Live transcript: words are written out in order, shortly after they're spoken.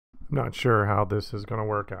Not sure how this is going to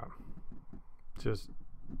work out. Just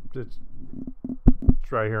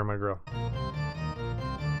try here on my grill.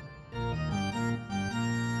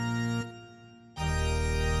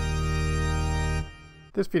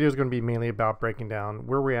 This video is going to be mainly about breaking down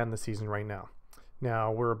where we're at in the season right now. Now,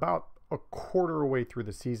 we're about a quarter away through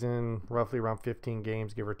the season, roughly around 15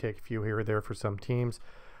 games, give or take a few here or there for some teams.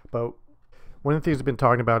 But one of the things we've been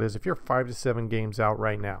talking about is if you're 5 to 7 games out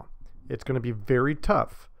right now, it's going to be very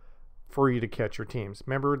tough for you to catch your teams.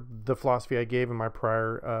 Remember the philosophy I gave in my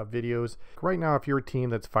prior videos? Right now, if you're a team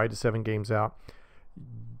that's 5 to 7 games out,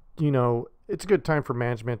 you know, it's a good time for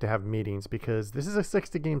management to have meetings because this is a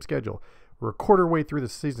 60-game schedule. We're a quarter way through the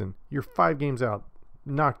season. You're 5 games out.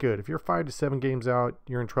 Not good. If you're 5 to 7 games out,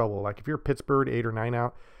 you're in trouble. Like if you're Pittsburgh 8 or 9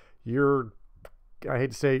 out, I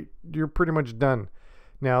hate to say, you're pretty much done.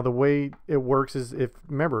 Now, the way it works is if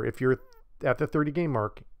you're at the 30-game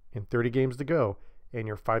mark and 30 games to go and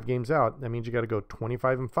you're 5 games out, that means you got to go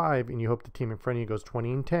 25-5 and you hope the team in front of you goes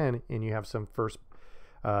 20-10 and you have some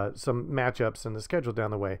matchups in the schedule down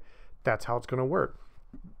the way. That's how it's going to work.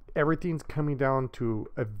 Everything's coming down to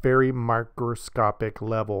a very microscopic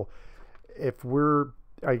level. If you're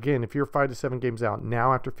 5 to 7 games out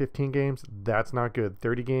now after 15 games, that's not good.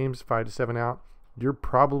 30 games, 5 to 7 out, you're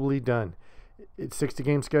probably done.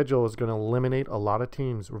 60-game schedule is going to eliminate a lot of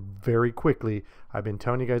teams very quickly. I've been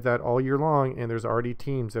telling you guys that all year long, and there's already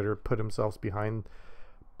teams that are put themselves behind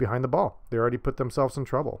the ball. They already put themselves in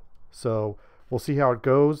trouble. So we'll see how it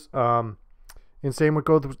goes. And same what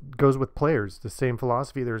goes with players. The same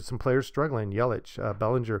philosophy. There's some players struggling. Yelich,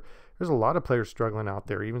 Bellinger. There's a lot of players struggling out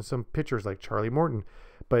there. Even some pitchers like Charlie Morton.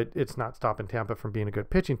 But it's not stopping Tampa from being a good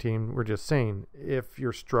pitching team. We're just saying if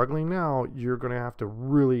you're struggling now, you're going to have to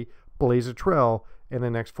really blaze a trail in the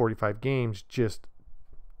next 45 games just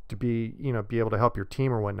to be able to help your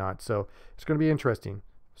team or whatnot. So it's going to be interesting.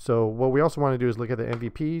 So what we also want to do is look at the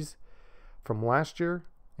MVPs from last year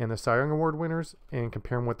and the Cy Young Award winners and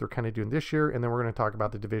compare them what they're kind of doing this year, and then we're going to talk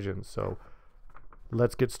about the divisions. So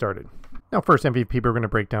let's get started. Now, first MVP we're going to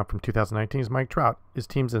break down from 2019 is Mike Trout. His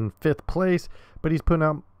team's in 5th place, but he's putting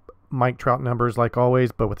out Mike Trout numbers like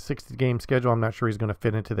always, but with a 60-game schedule, I'm not sure he's going to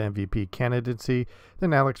fit into the MVP candidacy.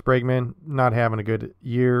 Then Alex Bregman, not having a good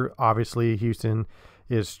year. Obviously, Houston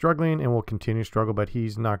is struggling and will continue to struggle, but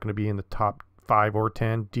he's not going to be in the top 5 or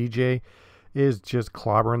 10. DJ is just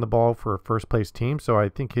clobbering the ball for a first-place team, so I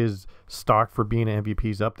think his stock for being an MVP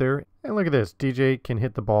is up there. And look at this. DJ can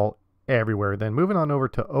hit the ball everywhere. Then moving on over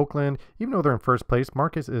to Oakland, even though they're in first place,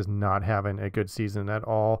 Marcus is not having a good season at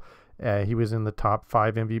all. He was in the top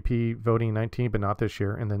 5 MVP voting in 19, but not this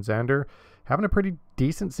year. And then Xander having a pretty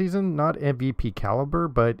decent season, not MVP caliber,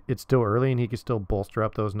 but it's still early and he can still bolster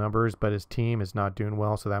up those numbers, but his team is not doing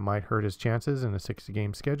well, so that might hurt his chances in a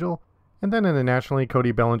 60-game schedule. And then in the National League,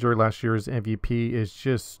 Cody Bellinger, last year's MVP, is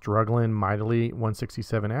just struggling mightily,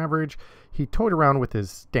 167 average. He toyed around with his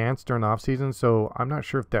stance during the offseason, so I'm not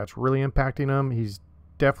sure if that's really impacting him. He's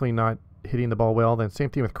definitely not hitting the ball well. Then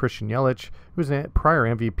same thing with Christian Yelich, who's a prior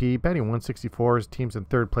MVP, batting 164. His team's in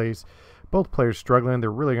 3rd place. Both players struggling.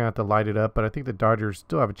 They're really going to have to light it up, but I think the Dodgers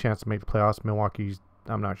still have a chance to make the playoffs. Milwaukee's,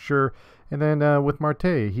 I'm not sure. And then with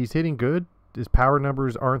Marte, he's hitting good. His power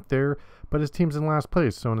numbers aren't there, but his team's in last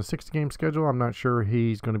place. So in a 60-game schedule, I'm not sure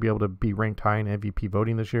he's going to be able to be ranked high in MVP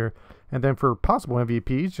voting this year. And then for possible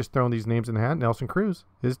MVPs, just throwing these names in the hat, Nelson Cruz.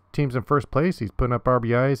 His team's in 1st place. He's putting up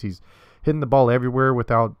RBIs. He's hitting the ball everywhere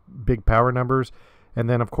without big power numbers. And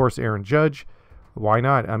then, of course, Aaron Judge. Why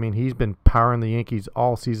not? I mean, he's been powering the Yankees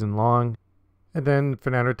all season long. And then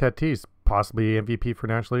Fernando Tatis, possibly MVP for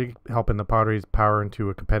National League, helping the Padres power into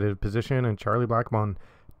a competitive position. And Charlie Blackmon,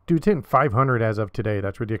 dude's hitting 500 as of today.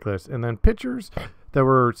 That's ridiculous. And then pitchers that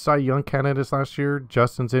were Cy Young candidates last year.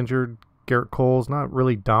 Justin's injured. Garrett Cole's not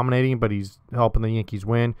really dominating, but he's helping the Yankees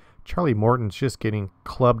win. Charlie Morton's just getting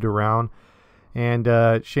clubbed around. And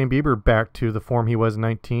Shane Bieber back to the form he was in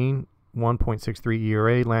 19, 1.63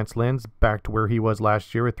 ERA. Lance Lynn's back to where he was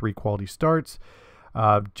last year with 3 quality starts.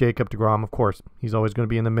 Jacob deGrom, of course, he's always going to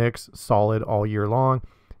be in the mix, solid all year long.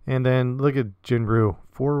 And then look at Jinru,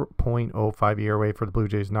 4.05 ERA for the Blue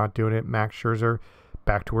Jays, not doing it. Max Scherzer,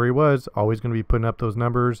 back to where he was, always going to be putting up those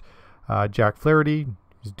numbers. Jack Flaherty,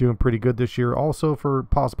 he's doing pretty good this year also for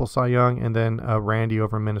possible Cy Young. And then Randy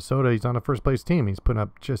over in Minnesota, he's on a first-place team. He's putting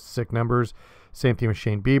up just sick numbers. Same thing with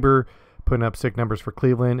Shane Bieber, putting up sick numbers for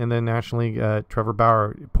Cleveland. And then National League, Trevor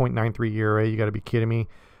Bauer, 0.93 ERA. You got to be kidding me.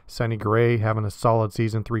 Sonny Gray having a solid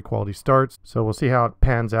season, 3 quality starts. So we'll see how it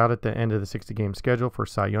pans out at the end of the 60-game schedule for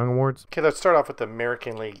Cy Young Awards. Okay, let's start off with the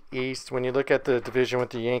American League East. When you look at the division with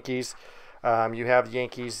the Yankees, you have the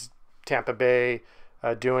Yankees, Tampa Bay,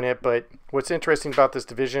 doing it. But what's interesting about this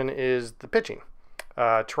division is the pitching.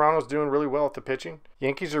 Toronto's doing really well with the pitching.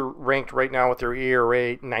 Yankees are ranked right now with their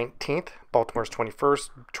ERA 19th. Baltimore's 21st.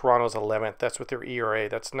 Toronto's 11th. That's with their ERA.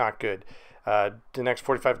 That's not good. The next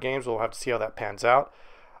 45 games, we'll have to see how that pans out.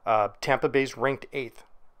 Tampa Bay's ranked 8th.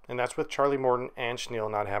 And that's with Charlie Morton and Schneill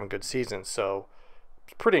not having good seasons. So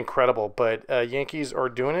it's pretty incredible. But Yankees are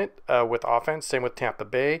doing it with offense. Same with Tampa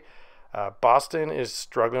Bay. Boston is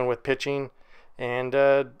struggling with pitching. And,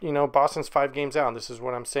 Boston's 5 games out. And this is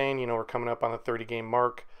what I'm saying. We're coming up on the 30-game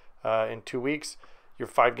mark in 2 weeks. You're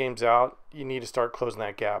 5 games out. You need to start closing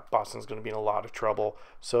that gap. Boston's going to be in a lot of trouble.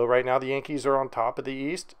 So right now the Yankees are on top of the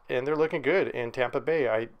East, and they're looking good. And Tampa Bay,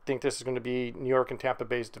 I think this is going to be New York and Tampa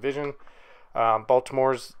Bay's division.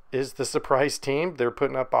 Baltimore's is the surprise team. They're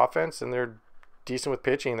putting up offense, and they're decent with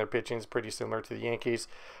pitching. Their pitching is pretty similar to the Yankees.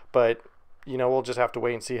 But, we'll just have to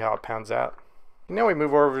wait and see how it pans out. Now we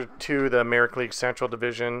move over to the American League Central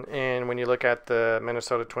Division, and when you look at the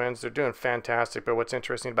Minnesota Twins, they're doing fantastic. But what's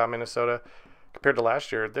interesting about Minnesota compared to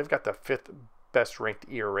last year, they've got the 5th best ranked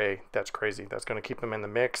ERA. That's crazy. That's going to keep them in the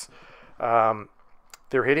mix.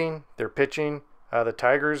 They're hitting, they're pitching. The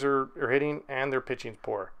Tigers are hitting, and their pitching's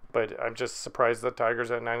poor. But I'm just surprised the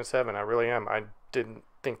Tigers at 9-7. I really am. I didn't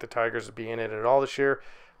think the Tigers would be in it at all this year.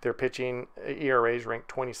 Their pitching ERA is ranked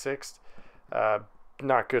 26th.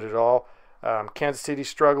 Not good at all. Kansas City's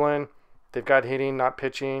struggling. They've got hitting, not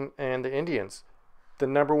pitching. And the Indians, the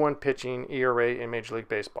 #1 pitching ERA in Major League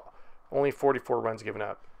Baseball. Only 44 runs given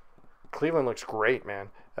up. Cleveland looks great, man.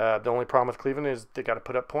 The only problem with Cleveland is they got to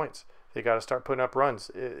put up points. They got to start putting up runs.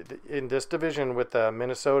 In this division with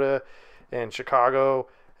Minnesota and Chicago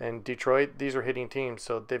and Detroit, these are hitting teams.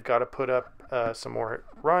 So they've got to put up some more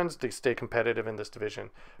runs to stay competitive in this division.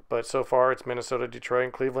 But so far it's Minnesota, Detroit,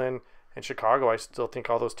 and Cleveland. And Chicago, I still think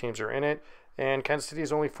all those teams are in it. And Kansas City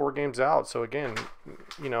is only 4 games out. So again,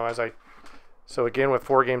 with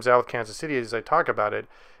 4 games out with Kansas City, as I talk about it,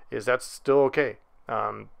 is that's still okay.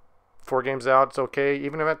 4 games out, it's okay.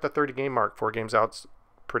 Even at the 30-game mark, 4 games out's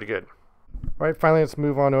pretty good. All right, finally, let's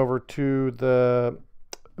move on over to the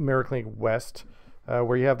American League West,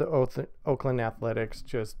 where you have the Oakland Athletics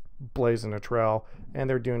just blazing a trail, and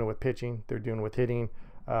they're doing it with pitching. They're doing it with hitting.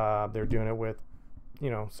 They're doing it with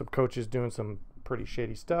some coaches doing some pretty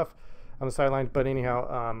shady stuff on the sidelines. But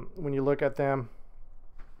anyhow, when you look at them,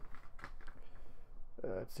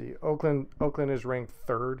 let's see, Oakland is ranked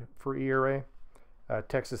 3rd for ERA.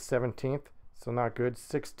 Texas 17th, so not good.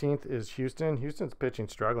 16th is Houston. Houston's pitching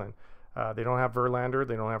struggling. They don't have Verlander,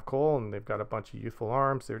 they don't have Cole, and they've got a bunch of youthful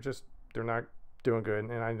arms. They're not doing good,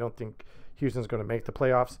 and I don't think Houston's going to make the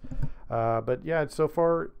playoffs. But yeah, so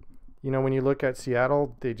far, when you look at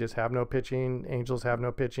Seattle, they just have no pitching. Angels have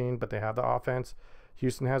no pitching, but they have the offense.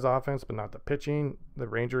 Houston has offense, but not the pitching. The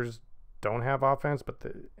Rangers don't have offense,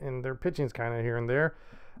 and their pitching's kind of here and there.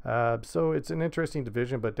 So it's an interesting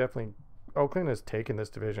division, but definitely Oakland has taken this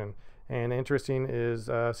division. And interesting is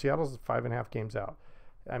Seattle's 5.5 games out.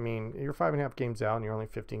 I mean, you're 5.5 games out, and you're only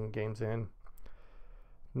 15 games in.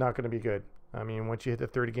 Not going to be good. I mean, once you hit the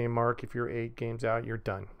 30-game mark, if you're 8 games out, you're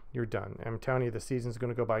done. You're done. I'm telling you, the season's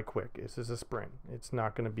going to go by quick. This is a sprint. It's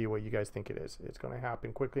not going to be what you guys think it is. It's going to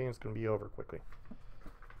happen quickly, and it's going to be over quickly.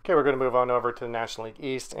 Okay, we're going to move on over to the National League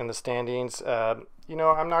East and the standings. I'm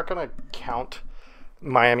not going to count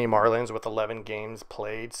Miami Marlins with 11 games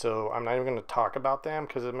played, so I'm not even going to talk about them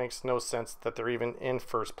because it makes no sense that they're even in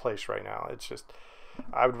first place right now. It's just,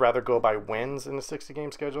 I would rather go by wins in the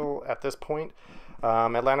 60-game schedule at this point.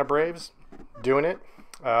 Atlanta Braves, doing it.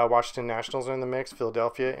 Washington Nationals are in the mix,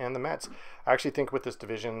 Philadelphia, and the Mets. I actually think with this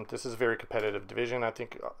division, this is a very competitive division. I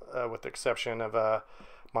think with the exception of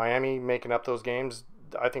Miami making up those games,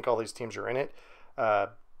 I think all these teams are in it.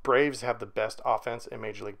 Braves have the best offense in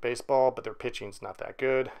Major League Baseball, but their pitching's not that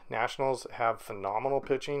good. Nationals have phenomenal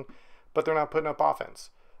pitching, but they're not putting up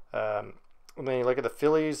offense. And then you look at the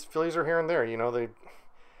Phillies. Phillies are here and there.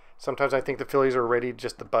 Sometimes I think the Phillies are ready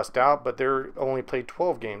just to bust out, but they're only played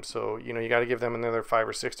 12 games. So, you got to give them another 5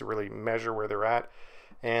 or 6 to really measure where they're at.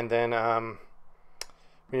 And then when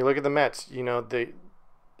you look at the Mets,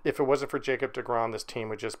 if it wasn't for Jacob deGrom, this team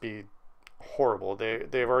would just be horrible.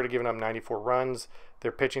 They've already given up 94 runs.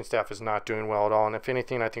 Their pitching staff is not doing well at all. And if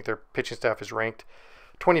anything, I think their pitching staff is ranked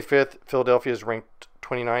 25th. Philadelphia is ranked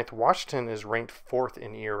 29th. Washington is ranked 4th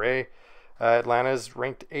in ERA. Atlanta is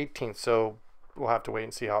ranked 18th. So we'll have to wait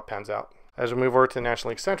and see how it pans out. As we move over to the National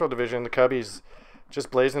League Central Division, the Cubbies just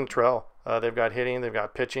blazing the trail. They've got hitting, they've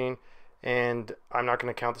got pitching, and I'm not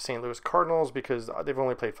going to count the St. Louis Cardinals because they've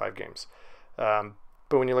only played 5 games.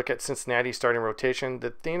 But when you look at Cincinnati starting rotation, the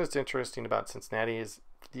thing that's interesting about Cincinnati is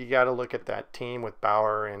you got to look at that team with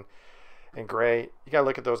Bauer and Gray. You got to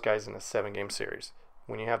look at those guys in a 7-game series.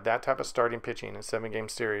 When you have that type of starting pitching in a 7-game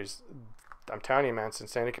series, I'm telling you, man,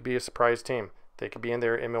 Cincinnati could be a surprise team. They could be in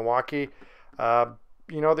there. In Milwaukee, they're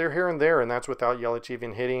here and there, and that's without Yelich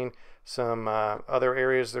even hitting. Some other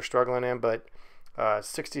areas they're struggling in, but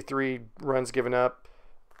 63 runs given up.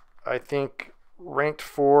 I think ranked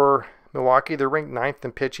for Milwaukee, they're ranked 9th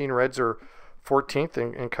in pitching. Reds are 14th,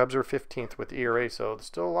 and Cubs are 15th with ERA. So there's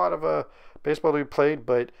still a lot of baseball to be played,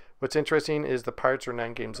 but what's interesting is the Pirates are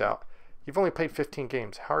 9 games out. You've only played 15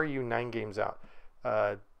 games. How are you 9 games out?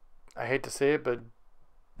 I hate to say it, but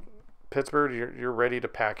Pittsburgh, you're ready to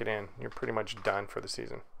pack it in. You're pretty much done for the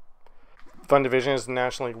season. Fun division is the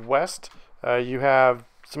National League West. You have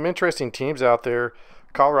some interesting teams out there.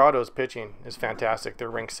 Colorado's pitching is fantastic. They're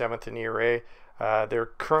ranked 7th in ERA.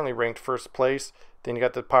 They're currently ranked first place. Then you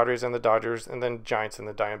got the Padres and the Dodgers, and then Giants and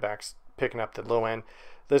the Diamondbacks picking up the low end.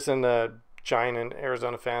 Listen, Giant and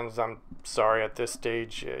Arizona fans, I'm sorry at this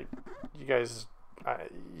stage. You guys,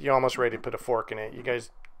 you're almost ready to put a fork in it. You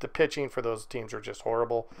guys, the pitching for those teams are just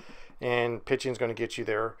horrible, and pitching is going to get you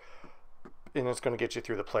there, and it's going to get you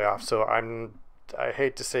through the playoffs. So I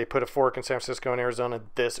hate to say put a fork in San Francisco and Arizona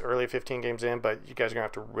this early, 15 games in, but you guys are going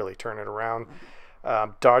to have to really turn it around.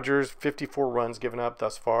 Dodgers, 54 runs given up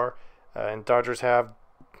thus far, and Dodgers have,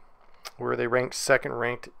 where they ranked 2nd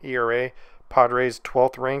ranked ERA. Padres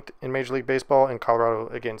 12th ranked in Major League Baseball, and Colorado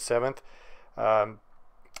again 7th.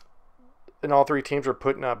 And all 3 teams are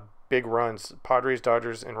putting up big runs. Padres,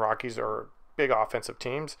 Dodgers, and Rockies are big offensive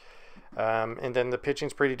teams. And then the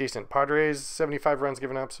pitching's pretty decent. Padres 75 runs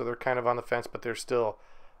given up, so they're kind of on the fence, but they're still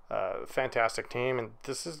a fantastic team. And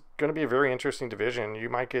this is going to be a very interesting division. You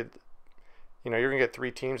might get, you're going to get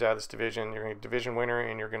 3 teams out of this division. You're going to get division winner,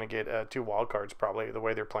 and you're going to get 2 wild cards probably the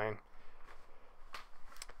way they're playing.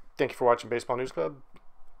 Thank you for watching Baseball News Club.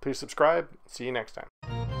 Please subscribe. See you next time.